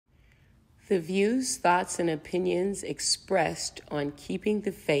The views, thoughts, and opinions expressed on Keeping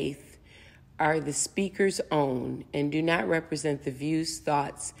the Faith are the speaker's own and do not represent the views,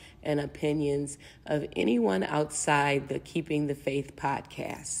 thoughts, and opinions of anyone outside the Keeping the Faith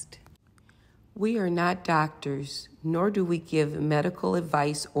podcast. We are not doctors, nor do we give medical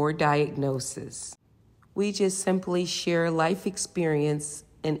advice or diagnosis. We just simply share life experience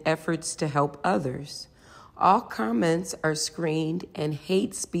and efforts to help others. All comments are screened and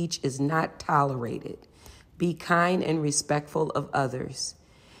hate speech is not tolerated. Be kind and respectful of others.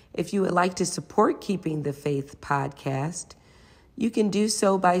 If you would like to support Keeping the Faith podcast, you can do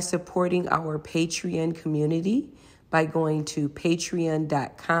so by supporting our Patreon community by going to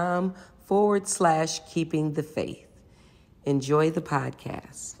patreon.com/Keeping the Faith. Enjoy the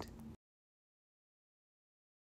podcast.